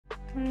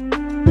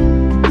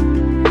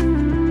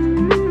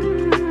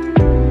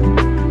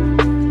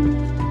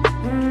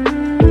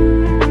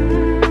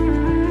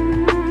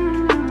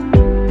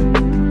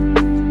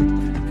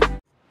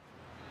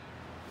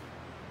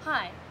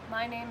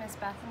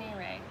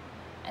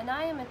and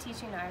I am a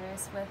teaching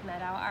artist with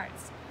Meadow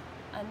Arts,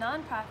 a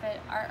nonprofit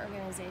art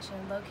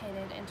organization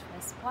located in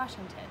Twist,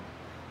 Washington.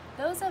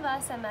 Those of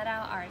us at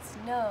Meadow Arts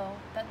know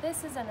that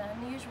this is an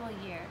unusual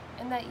year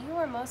and that you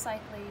are most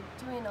likely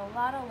doing a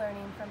lot of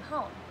learning from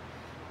home.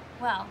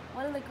 Well,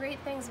 one of the great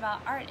things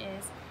about art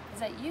is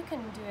that you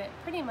can do it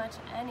pretty much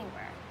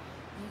anywhere.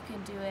 You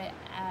can do it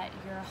at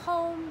your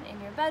home,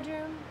 in your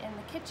bedroom, in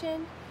the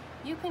kitchen.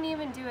 You can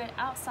even do it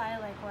outside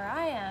like where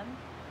I am,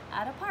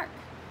 at a park.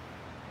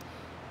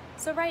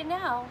 So right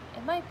now,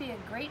 it might be a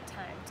great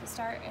time to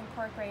start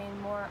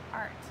incorporating more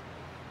art.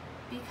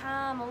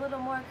 Become a little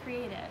more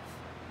creative.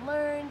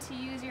 Learn to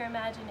use your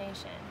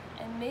imagination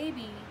and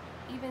maybe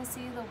even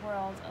see the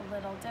world a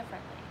little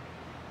differently.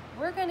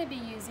 We're going to be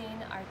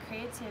using our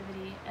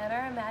creativity and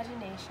our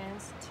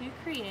imaginations to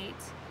create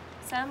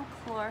some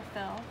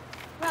chlorophyll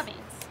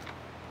rubbings,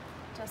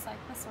 just like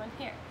this one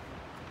here.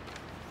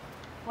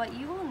 What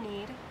you will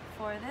need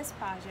for this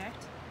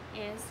project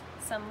is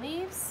some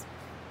leaves,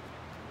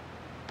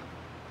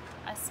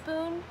 a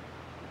spoon,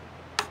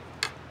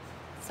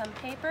 some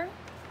paper,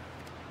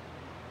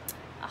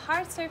 a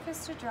hard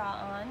surface to draw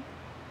on,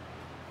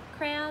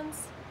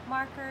 crayons,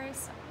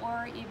 markers,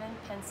 or even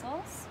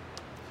pencils.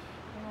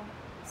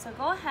 So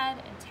go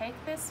ahead and take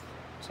this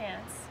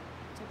chance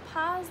to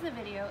pause the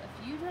video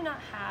if you do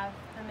not have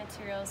the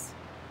materials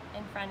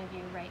in front of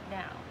you right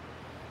now.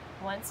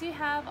 Once you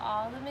have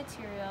all the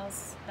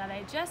materials that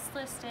I just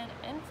listed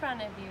in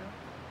front of you,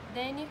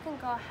 then you can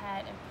go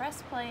ahead and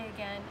press play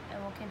again and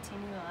we'll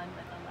continue on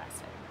with the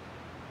lesson.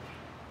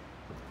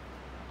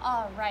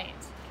 Alright,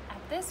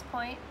 at this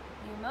point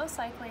you most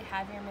likely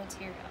have your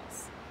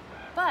materials,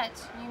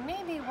 but you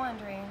may be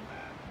wondering,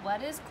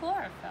 what is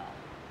chlorophyll?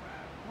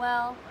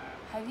 Well,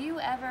 have you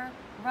ever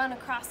run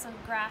across the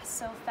grass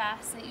so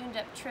fast that you end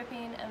up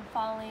tripping and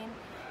falling,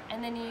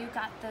 and then you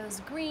got those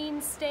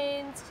green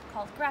stains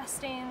called grass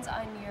stains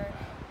on your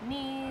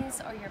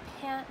knees or your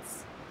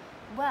pants?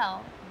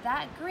 Well,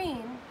 that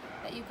green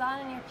that you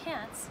got on your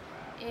pants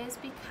is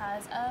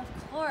because of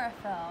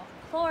chlorophyll.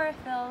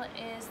 Chlorophyll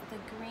is the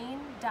green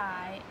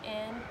dye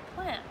in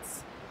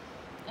plants.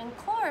 And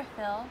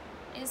chlorophyll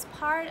is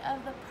part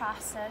of the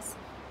process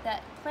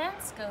that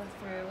plants go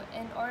through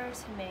in order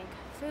to make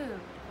food,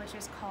 which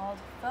is called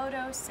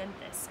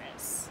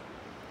photosynthesis.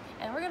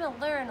 And we're going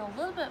to learn a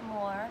little bit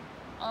more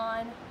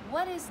on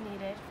what is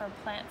needed for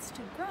plants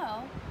to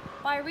grow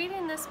by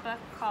reading this book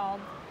called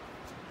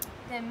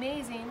The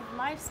Amazing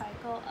Life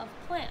Cycle of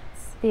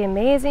Plants. The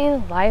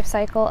Amazing Life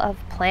Cycle of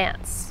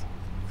Plants.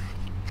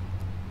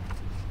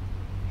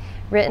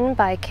 Written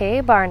by Kay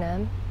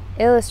Barnum,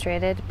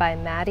 illustrated by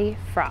Maddie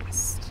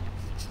Frost.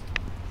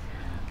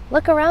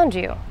 Look around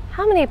you.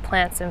 How many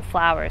plants and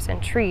flowers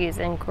and trees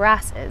and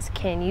grasses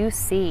can you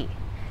see?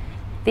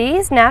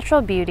 These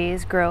natural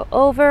beauties grow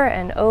over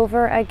and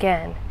over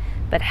again,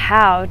 but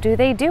how do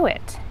they do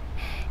it?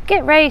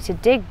 Get ready to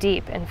dig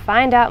deep and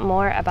find out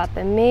more about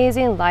the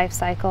amazing life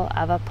cycle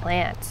of a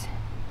plant.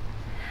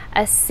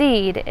 A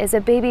seed is a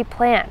baby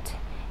plant.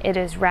 It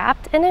is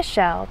wrapped in a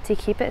shell to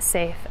keep it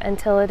safe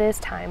until it is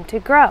time to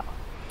grow.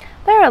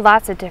 There are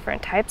lots of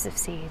different types of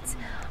seeds.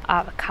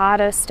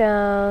 Avocado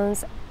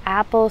stones,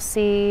 apple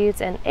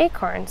seeds, and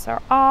acorns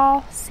are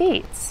all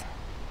seeds.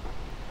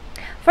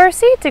 For a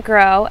seed to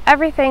grow,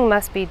 everything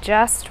must be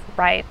just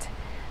right.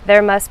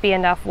 There must be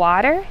enough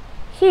water,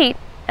 heat,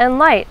 and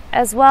light,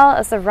 as well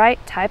as the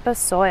right type of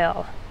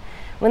soil.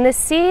 When the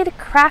seed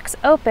cracks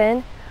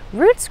open,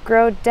 roots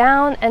grow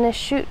down and a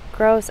shoot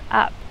grows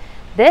up.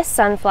 This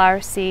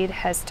sunflower seed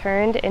has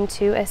turned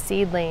into a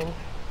seedling.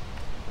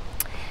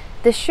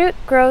 The shoot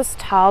grows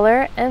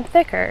taller and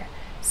thicker.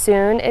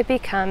 Soon it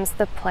becomes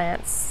the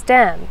plant's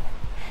stem.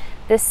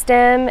 The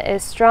stem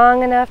is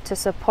strong enough to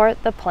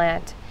support the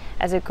plant.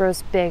 As it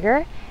grows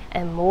bigger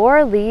and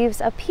more leaves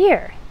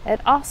appear,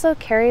 it also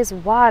carries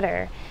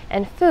water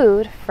and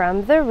food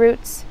from the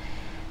roots.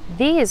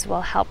 These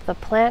will help the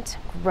plant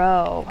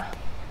grow.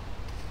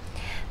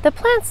 The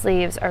plant's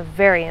leaves are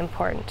very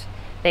important.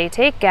 They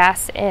take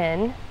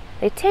in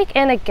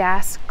a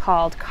gas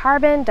called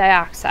carbon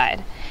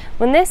dioxide.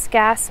 When this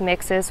gas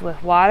mixes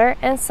with water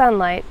and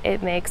sunlight,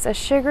 it makes a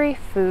sugary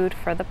food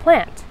for the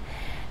plant.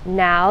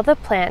 Now the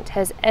plant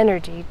has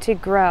energy to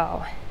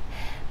grow.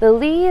 The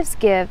leaves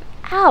give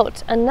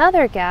out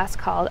another gas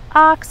called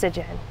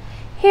oxygen.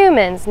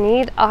 Humans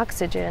need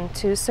oxygen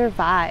to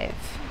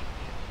survive.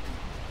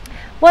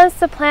 Once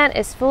the plant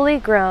is fully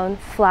grown,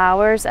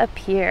 flowers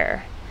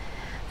appear.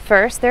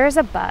 First there is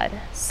a bud.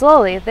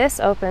 Slowly this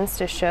opens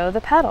to show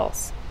the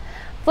petals.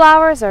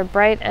 Flowers are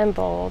bright and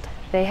bold.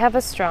 They have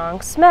a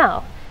strong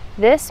smell.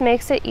 This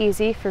makes it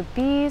easy for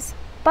bees,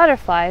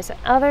 butterflies, and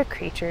other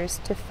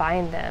creatures to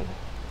find them.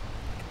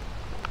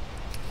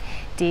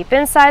 Deep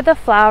inside the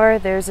flower,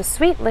 there's a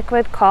sweet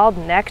liquid called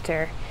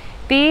nectar.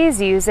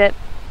 Bees use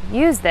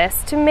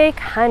this to make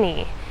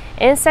honey.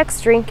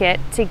 Insects drink it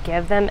to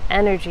give them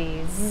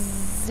energy.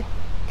 Zzz.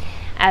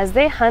 As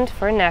they hunt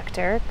for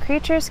nectar,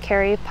 creatures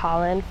carry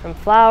pollen from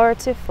flower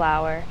to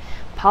flower.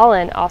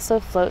 Pollen also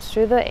floats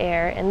through the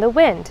air in the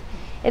wind.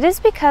 It is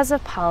because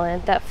of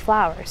pollen that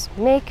flowers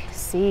make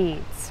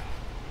seeds.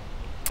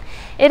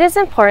 It is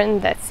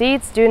important that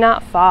seeds do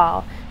not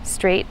fall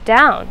straight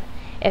down.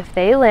 If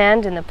they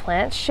land in the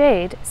plant's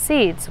shade,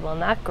 seeds will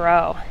not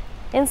grow.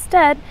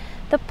 Instead,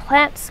 the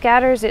plant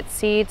scatters its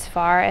seeds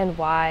far and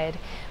wide.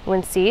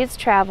 When seeds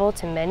travel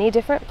to many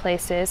different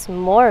places,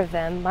 more of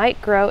them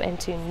might grow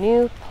into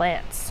new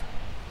plants.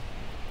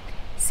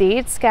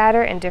 Seeds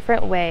scatter in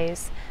different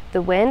ways.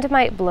 The wind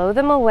might blow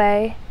them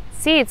away.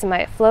 Seeds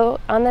might float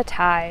on the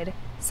tide.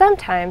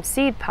 Sometimes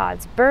seed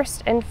pods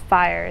burst and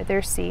fire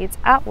their seeds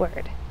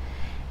outward.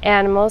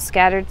 Animals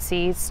scattered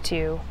seeds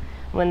too.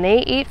 When they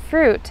eat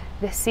fruit,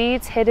 the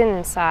seeds hidden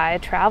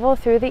inside travel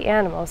through the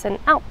animals and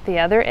out the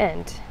other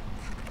end.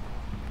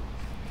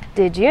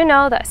 Did you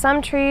know that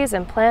some trees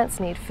and plants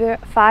need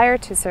fire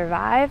to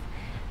survive?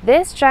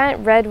 This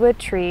giant redwood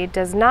tree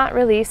does not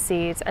release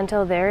seeds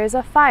until there is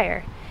a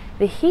fire.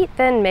 The heat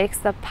then makes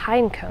the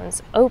pine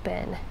cones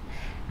open.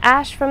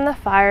 Ash from the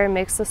fire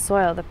makes the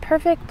soil the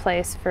perfect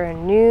place for a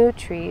new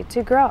tree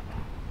to grow.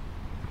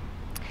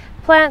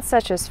 Plants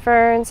such as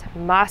ferns,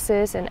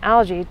 mosses, and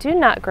algae do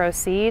not grow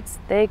seeds.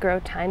 They grow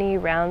tiny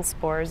round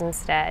spores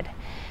instead.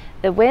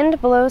 The wind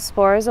blows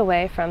spores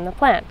away from the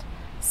plant.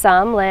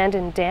 Some land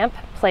in damp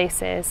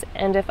places,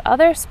 and if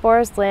other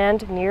spores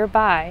land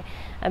nearby,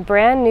 a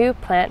brand new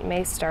plant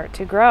may start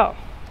to grow.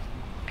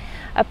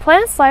 A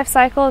plant's life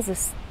cycle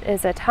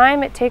is a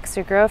time it takes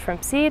to grow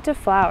from seed to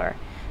flower,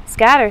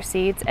 scatter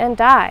seeds, and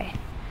die.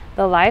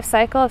 The life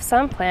cycle of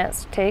some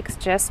plants takes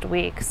just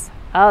weeks.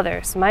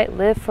 Others might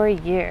live for a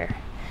year.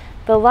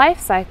 The life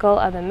cycle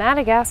of the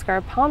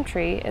Madagascar palm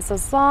tree is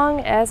as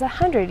long as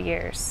 100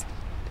 years.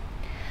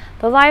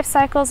 The life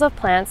cycles of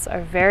plants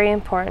are very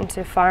important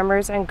to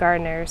farmers and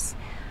gardeners.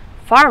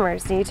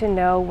 Farmers need to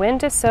know when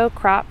to sow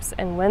crops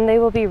and when they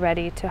will be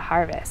ready to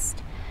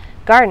harvest.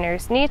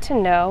 Gardeners need to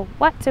know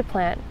what to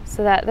plant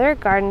so that their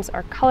gardens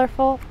are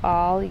colorful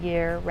all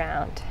year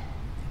round.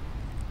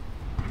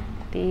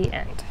 The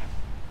end.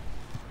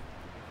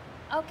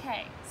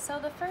 Okay, so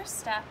the first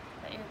step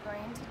that you're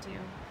going to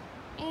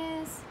do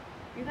is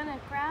you're going to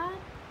grab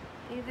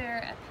either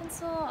a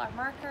pencil, a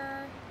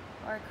marker,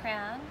 or a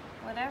crayon,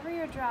 whatever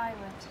you're drawing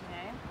with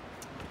today,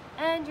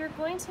 and you're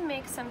going to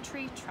make some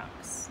tree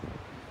trunks.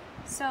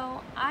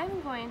 So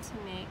I'm going to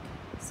make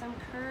some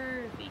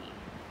curvy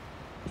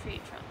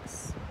tree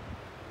trunks.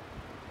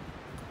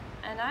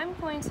 And I'm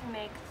going to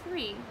make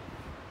 3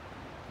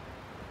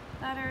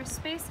 that are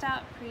spaced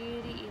out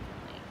pretty evenly.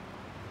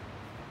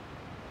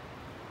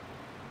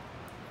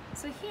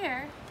 So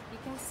here you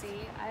can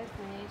see I've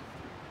made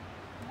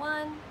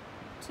 1,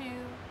 2,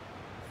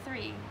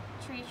 3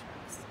 tree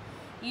trunks.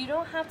 You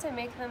don't have to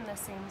make them the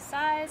same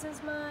size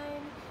as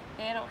mine.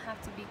 They don't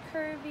have to be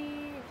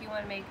curvy. If you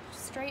want to make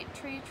straight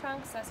tree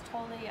trunks, that's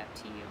totally up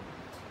to you.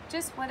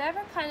 Just whatever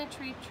kind of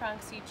tree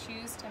trunks you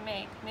choose to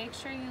make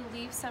sure you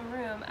leave some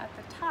room at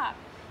the top,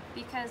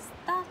 because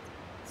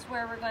that's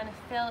where we're going to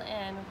fill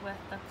in with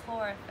the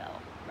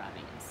chlorophyll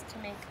rubbings to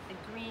make the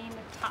green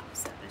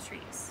tops of the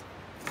trees.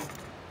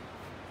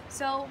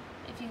 So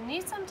if you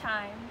need some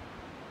time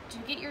to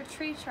get your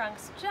tree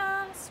trunks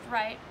just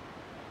right,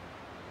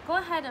 go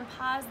ahead and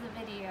pause the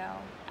video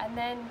and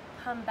then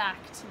come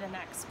back to the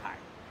next part.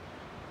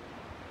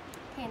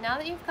 Okay, now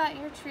that you've got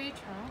your tree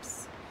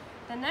trunks,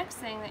 the next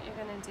thing that you're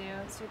going to do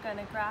is you're going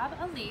to grab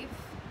a leaf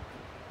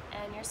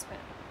and your spoon.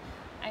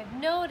 I've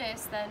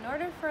noticed that in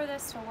order for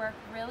this to work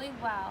really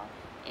well,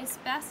 it's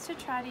best to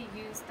try to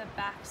use the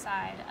back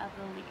side of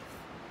the leaf.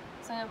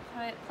 So I'm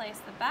going to place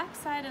the back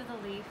side of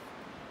the leaf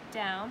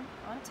down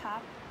on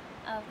top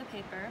of the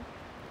paper,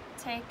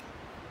 take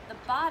the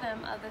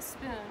bottom of the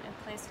spoon and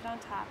place it on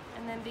top,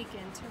 and then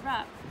begin to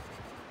rub.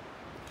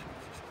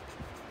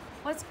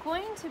 What's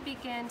going to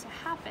begin to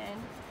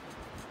happen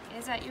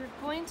is that you're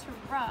going to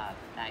rub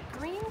that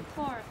green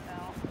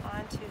chlorophyll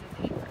onto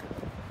the paper.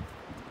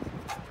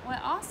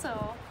 What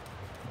also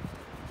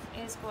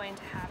is going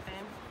to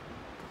happen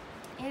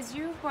is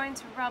you're going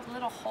to rub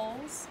little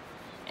holes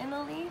in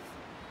the leaf.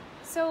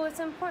 So it's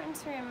important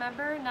to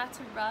remember not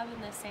to rub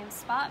in the same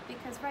spot,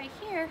 because right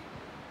here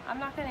I'm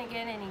not going to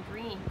get any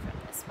green from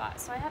this spot,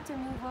 so I have to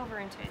move over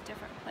into a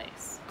different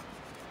place.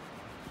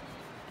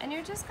 And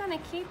you're just going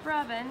to keep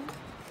rubbing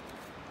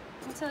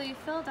until you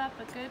filled up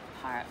a good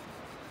part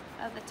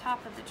of the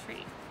top of the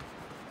tree.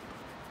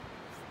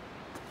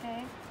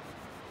 Okay,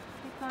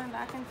 keep going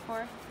back and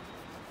forth.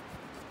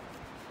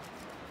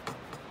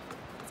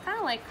 It's kind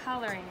of like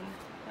coloring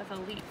with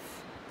a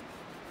leaf,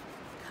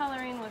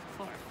 coloring with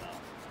chlorophyll.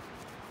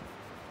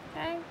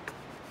 Okay,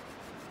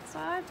 so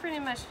I pretty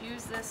much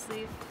use this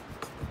leaf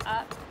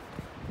up.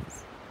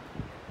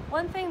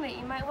 One thing that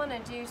you might want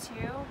to do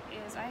too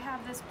is I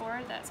have this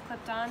board that's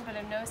clipped on, but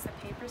I've noticed the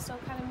paper still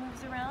kind of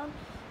moves around.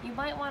 You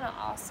might want to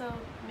also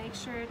make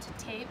sure to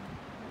tape,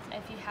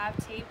 if you have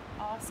tape,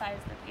 all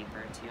sides of the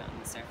paper too on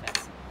the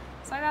surface.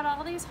 So I got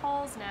all these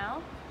holes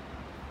now,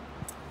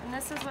 and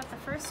this is what the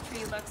first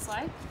tree looks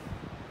like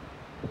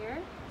here.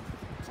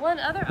 One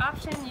other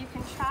option you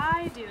can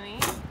try doing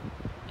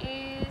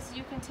is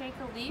you can take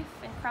a leaf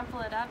and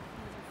crumple it up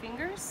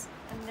fingers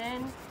and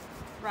then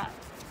rub.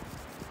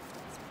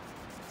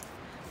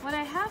 What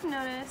I have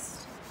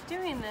noticed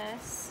doing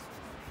this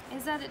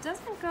is that it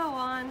doesn't go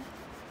on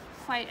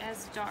quite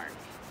as dark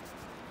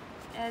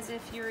as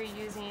if you were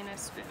using a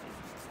spoon.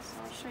 So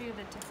I'll show you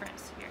the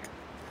difference here.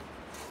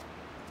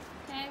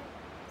 Okay,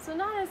 so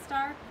not as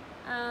dark.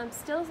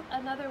 Still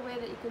another way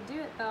that you could do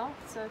it though.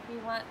 So if you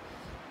want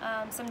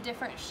some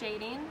different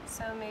shading,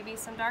 so maybe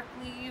some dark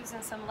leaves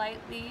and some light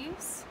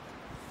leaves.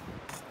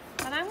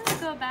 But I'm going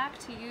to go back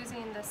to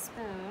using the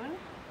spoon.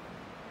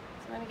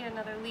 So I'm going to get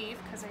another leaf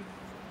because I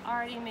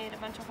already made a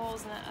bunch of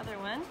holes in that other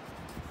one.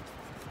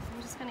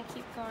 I'm just going to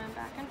keep going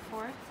back and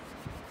forth.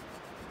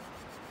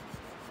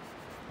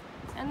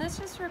 And this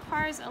just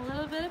requires a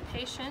little bit of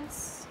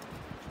patience.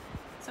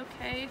 It's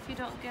okay if you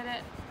don't get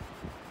it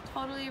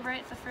totally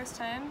right the first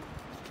time.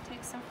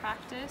 Take some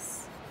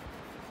practice.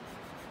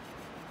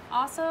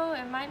 Also,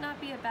 it might not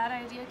be a bad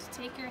idea to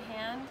take your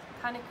hand,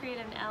 kind of create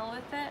an L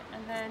with it,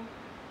 and then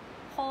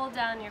hold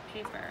down your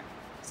paper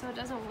so it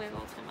doesn't wiggle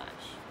too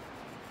much.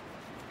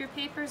 If your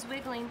paper's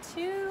wiggling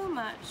too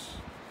much,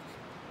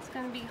 it's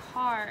going to be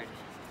hard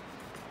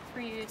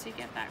for you to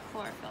get that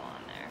chlorophyll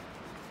on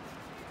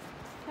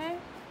there. Okay?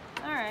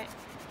 Alright.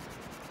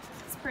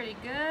 It's pretty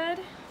good.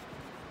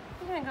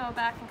 I'm going to go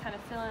back and kind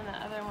of fill in the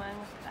other one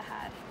that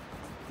had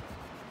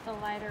the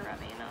lighter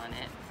rubbing on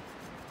it,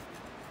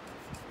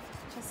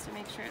 just to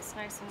make sure it's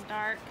nice and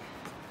dark.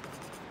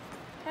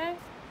 Okay?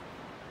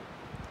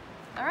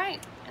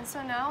 Alright, and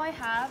so now I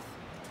have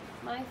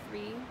my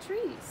 3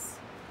 trees.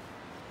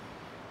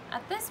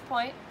 At this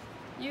point,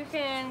 you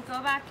can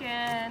go back in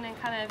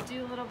and kind of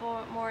do a little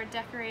bit more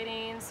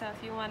decorating. So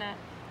if you want to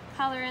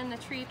color in the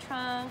tree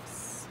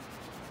trunks,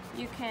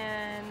 you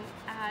can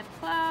add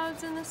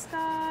clouds in the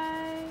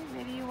sky.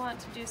 Maybe you want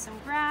to do some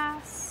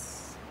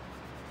grass,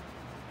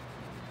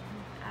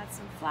 add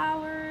some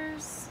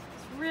flowers.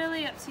 It's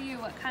really up to you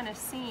what kind of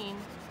scene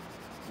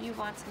you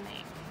want to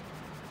make.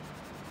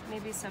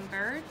 Maybe some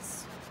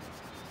birds,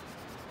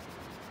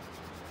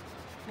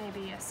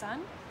 maybe a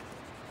sun.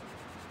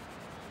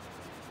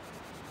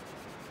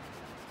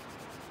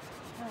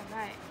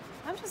 Alright,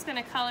 I'm just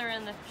going to color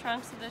in the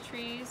trunks of the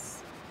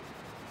trees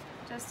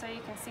just so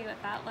you can see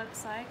what that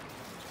looks like.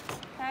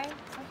 Okay,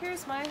 so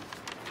here's my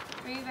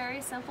 3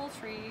 very simple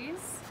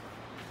trees.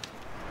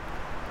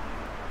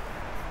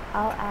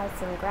 I'll add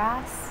some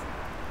grass,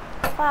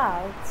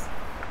 clouds,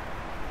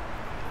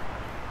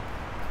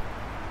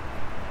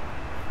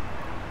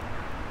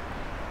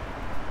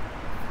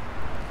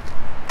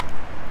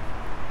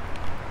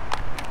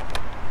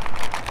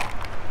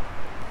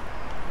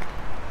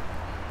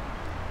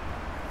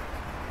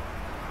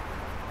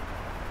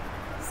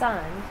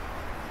 sun,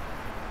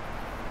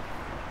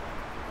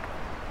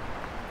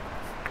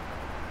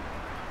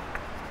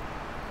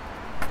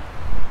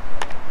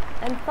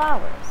 and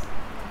flowers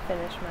to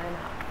finish mine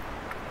off.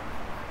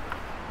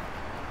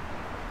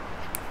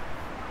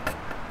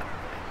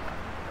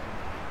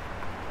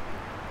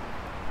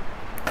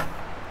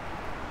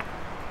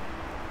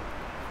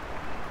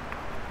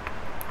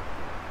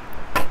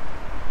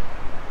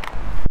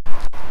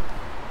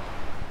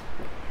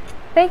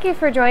 Thank you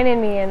for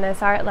joining me in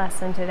this art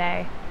lesson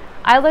today.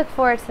 I look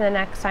forward to the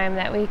next time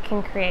that we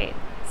can create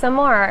some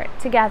more art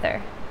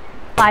together.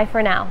 Bye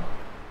for now.